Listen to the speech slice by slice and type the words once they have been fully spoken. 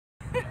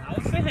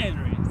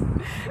HouseOfHenry.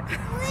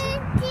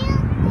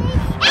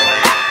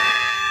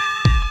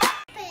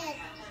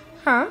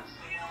 Huh?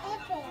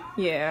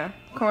 Yeah.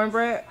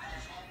 Cornbread.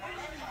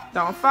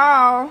 Don't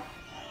fall.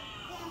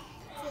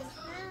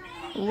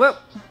 Whoop.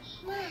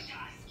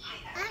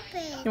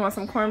 You want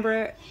some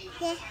cornbread?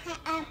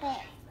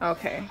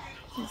 Okay.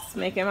 Just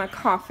making my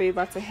coffee.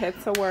 About to head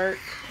to work.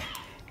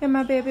 And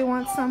my baby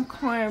wants some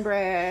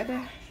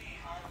cornbread.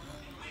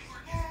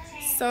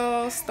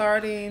 So,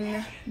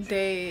 starting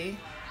day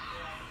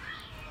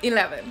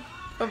 11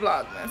 for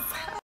Vlogmas.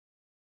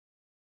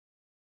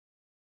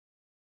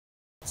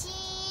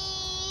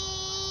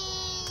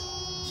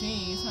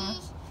 Cheese, huh?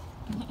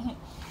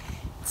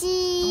 I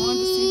wanted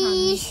to see how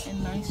neat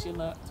and nice you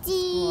look.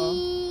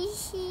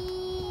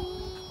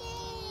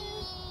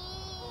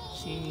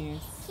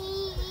 Cheese.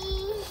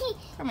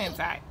 Come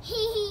inside.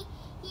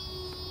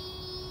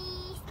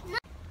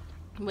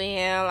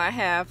 Well, I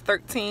have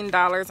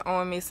 $13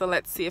 on me, so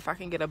let's see if I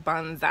can get a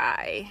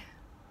bonsai.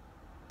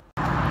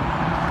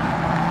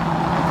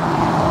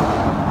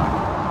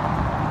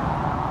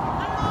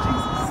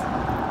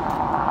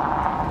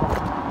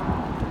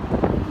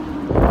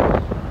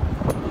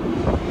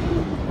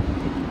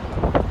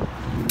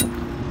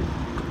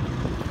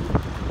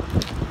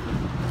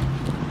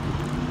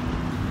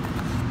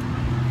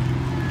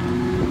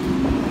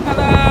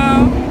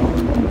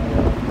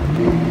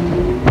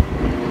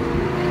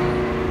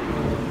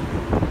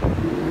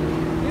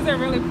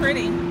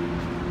 Pretty. I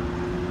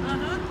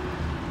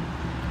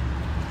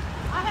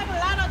have a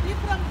lot of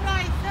different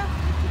prices.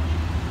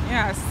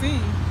 Yeah, I see.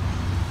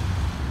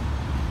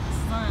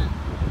 Son,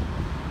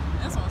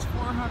 this one's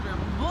 400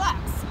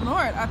 bucks.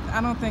 Lord,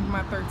 I don't think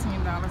my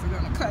 $13 are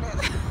gonna cut it.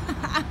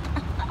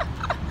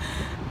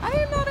 I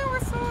didn't know they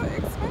were so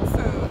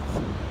expensive.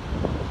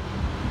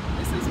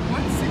 This is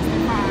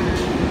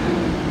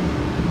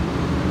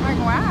 $165. Like,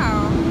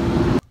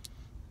 wow.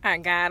 I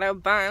got a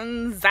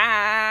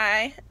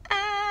bonsai.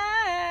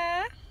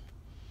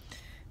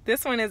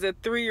 This one is a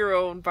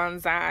 3-year-old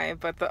bonsai,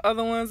 but the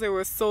other ones, they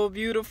were so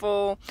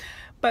beautiful.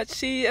 But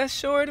she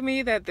assured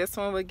me that this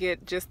one would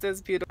get just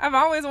as beautiful. I've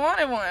always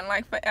wanted one,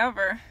 like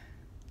forever.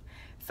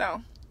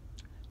 So,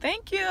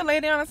 thank you,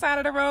 lady on the side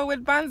of the road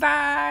with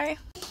bonsai.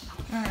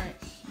 All right,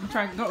 I'm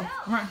trying to go.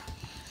 Run.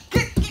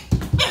 Get.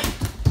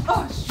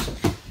 Oh, shit.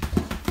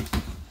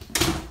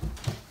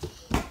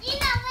 You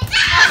know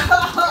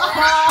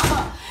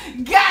what?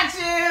 Got you.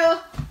 Yeah,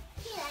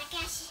 I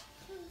got you.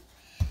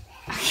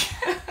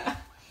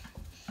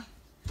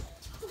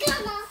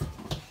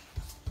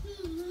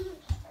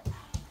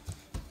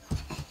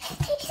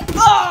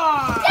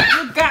 Oh,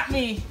 you got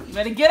me. You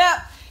better get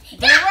up. You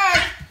better run.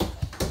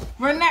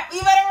 Run that. You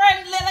better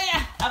run,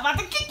 Lilia. I'm about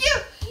to kick you.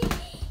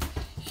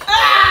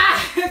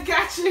 Ah,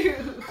 got you. I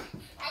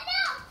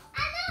know. I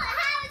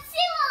haven't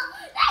seen one.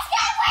 Let's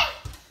get away.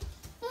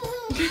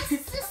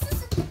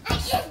 I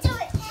can't do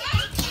it.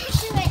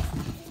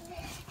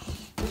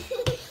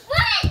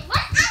 Run.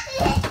 What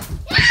happened?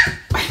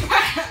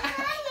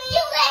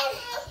 You win.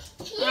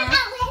 You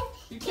win.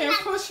 You can't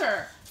push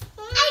her. I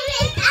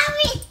win.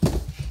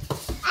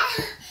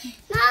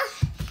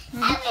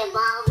 I win,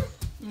 Mom.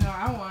 No,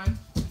 I won.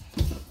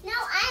 No,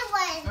 I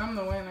won. I'm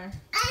the winner.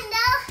 I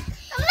know.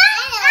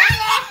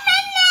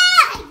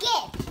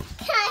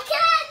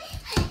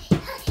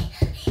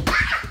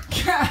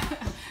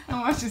 I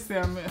want you to say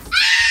I missed.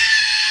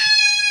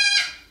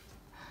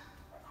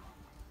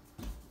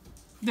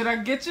 Did I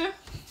get you?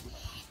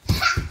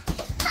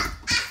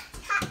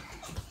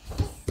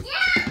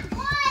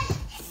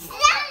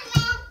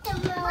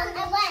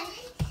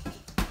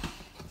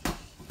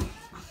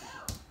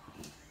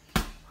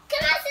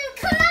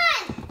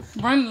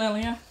 Run,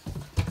 Lilia.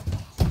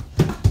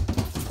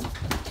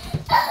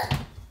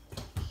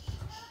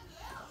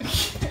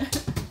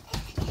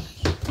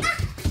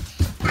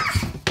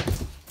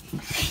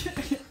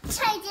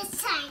 Try this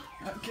time.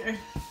 Okay.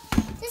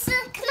 This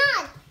one, come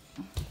on.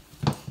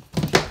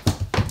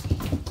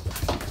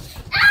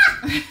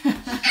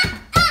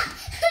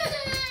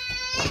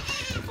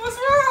 What's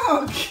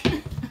wrong?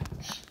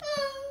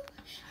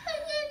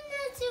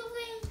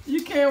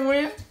 You can't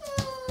win?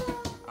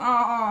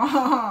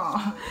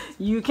 Oh,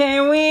 you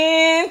can't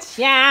win,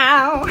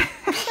 child.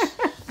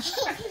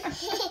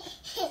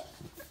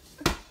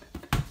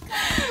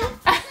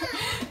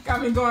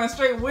 Got me going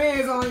straight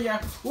whiz on you.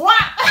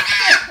 What?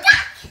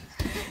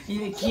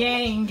 You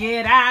can't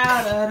get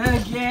out of the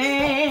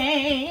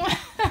game.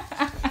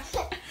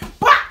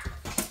 What?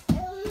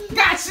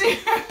 Got you.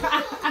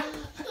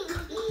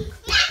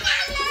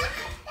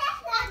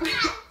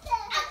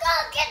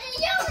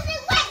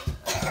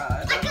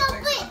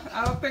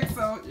 I don't think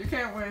so. You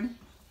can't win.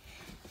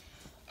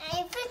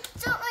 I think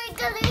so. We're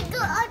gonna go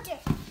under.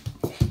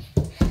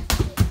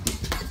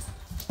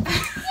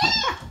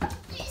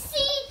 You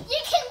see,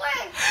 you can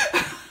win.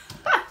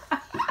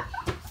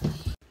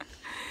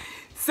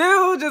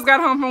 Sue just got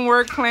home from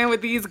work playing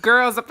with these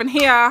girls up in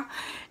here.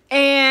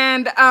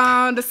 And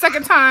the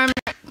second time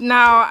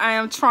now I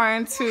am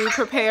trying to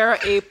prepare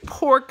a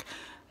pork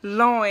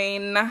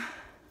loin.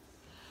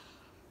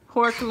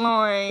 pork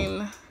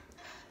loin.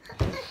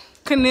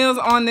 Keneal's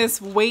on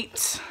this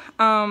weight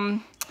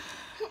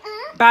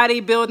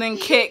bodybuilding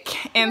kick,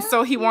 and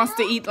so he wants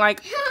to eat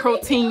like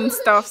protein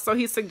stuff, so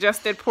he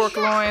suggested pork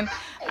loin.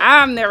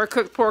 I've never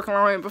cooked pork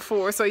loin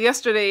before, so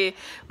yesterday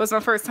was my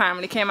first time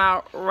and it came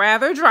out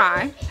rather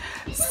dry.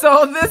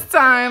 So this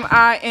time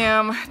I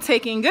am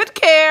taking good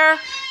care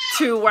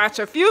to watch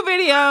a few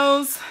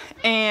videos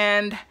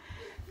and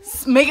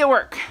make it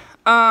work.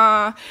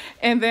 And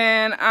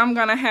then I'm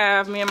gonna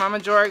have, me and Mama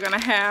Joy are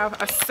gonna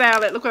have a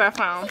salad. Look what I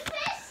found.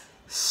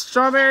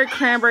 Strawberry,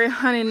 cranberry,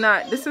 honey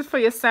nut. This is for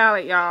your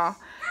salad, y'all.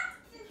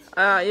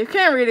 You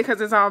can't read it because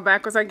it's all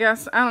backwards, I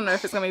guess. I don't know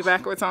if it's gonna be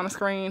backwards on the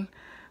screen.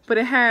 But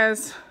it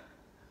has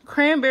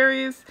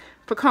cranberries,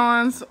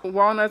 pecans,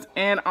 walnuts,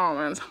 and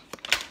almonds.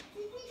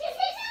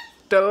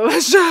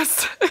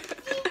 Delicious.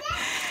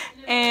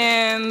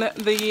 And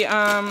the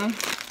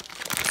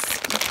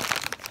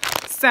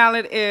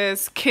salad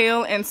is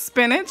kale and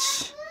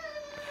spinach.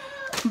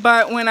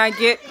 But when I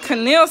get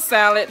Keneal's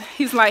salad,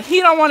 he's like, he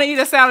don't want to eat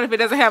a salad if it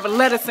doesn't have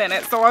lettuce in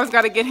it. So I always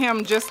got to get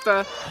him just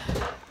the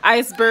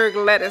iceberg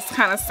lettuce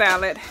kind of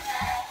salad.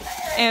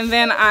 And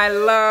then I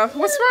love,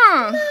 what's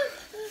wrong?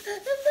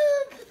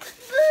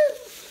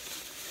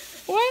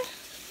 What?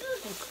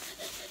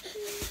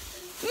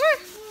 What?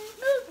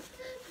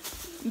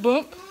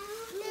 Boop.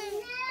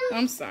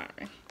 I'm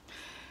sorry.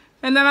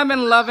 And then I've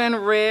been loving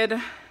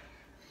red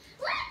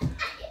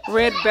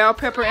bell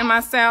pepper in my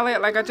salad.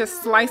 Like, I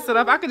just slice it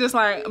up. I could just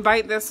like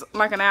bite this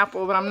like an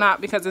apple, but I'm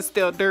not because it's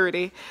still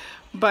dirty.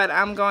 But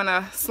I'm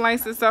gonna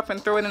slice this up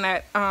and throw it in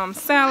that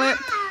salad.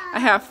 I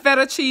have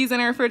feta cheese in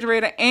the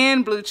refrigerator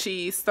and blue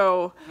cheese,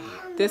 so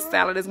this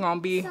salad is gonna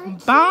be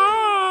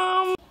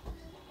bomb.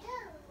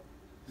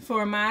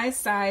 For my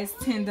size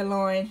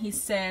tenderloin, he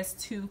says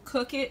to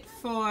cook it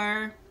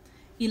for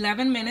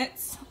 11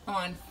 minutes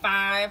on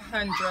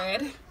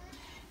 500.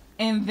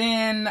 And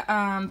then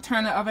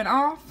turn the oven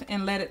off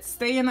and let it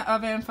stay in the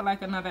oven for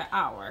like another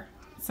hour.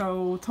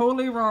 So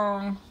totally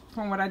wrong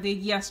from what I did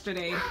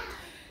yesterday.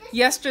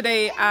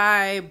 Yesterday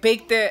I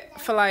baked it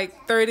for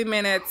like 30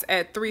 minutes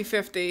at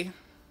 350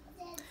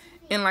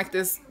 in like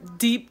this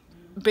deep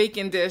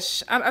baking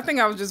dish. I think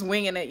I was just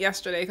winging it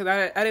yesterday because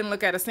I didn't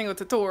look at a single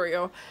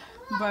tutorial.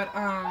 But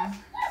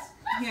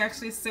he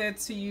actually said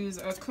to use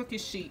a cookie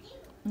sheet,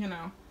 you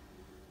know.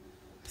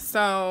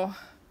 So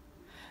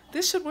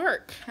this should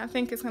work. I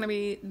think it's gonna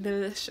be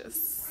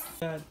delicious.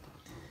 God.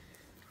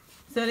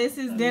 So this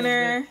is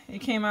dinner. It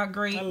came out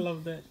great. I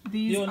love that.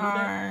 These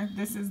are,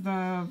 this is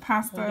the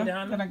pasta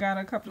that I got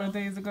a couple of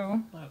days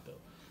ago.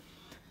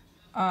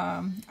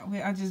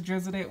 I just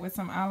drizzled it with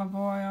some olive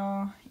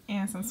oil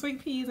and some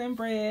sweet peas and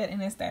bread.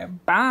 And it's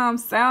that bomb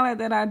salad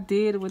that I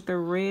did with the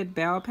red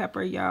bell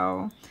pepper,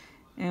 y'all.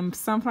 And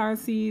sunflower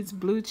seeds,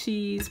 blue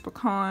cheese,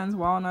 pecans,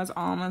 walnuts,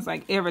 almonds,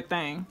 like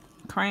everything.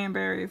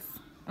 Cranberries.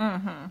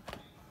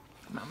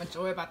 Mama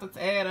Joy about to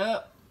tear it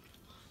up.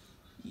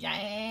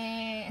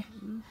 Yeah.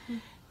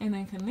 And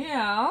then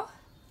Keneal.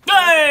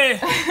 Hey!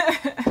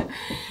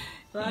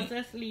 Lost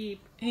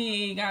asleep.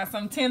 He got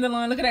some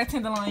tenderloin. Look at that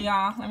tenderloin,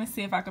 y'all. Let me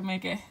see if I can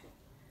make it.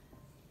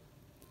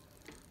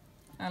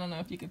 I don't know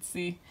if you could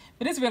see,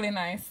 but it's really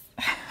nice.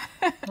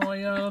 Oh,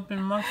 you're up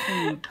in my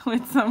food.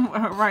 With some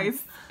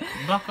rice.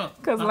 Buck up.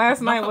 Because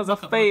last night was a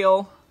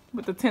fail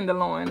with the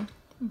tenderloin,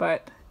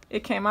 but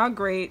it came out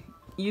great.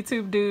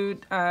 YouTube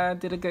dude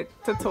did a good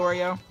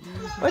tutorial.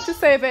 What you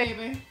say,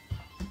 baby?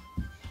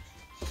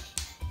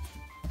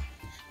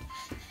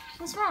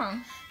 What's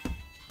wrong?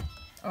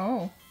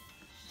 Oh.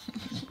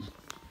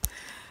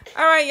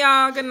 All right,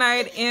 y'all. Good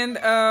night. End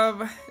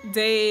of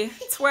day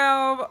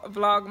 12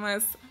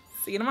 Vlogmas.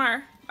 See you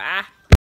tomorrow. Bye.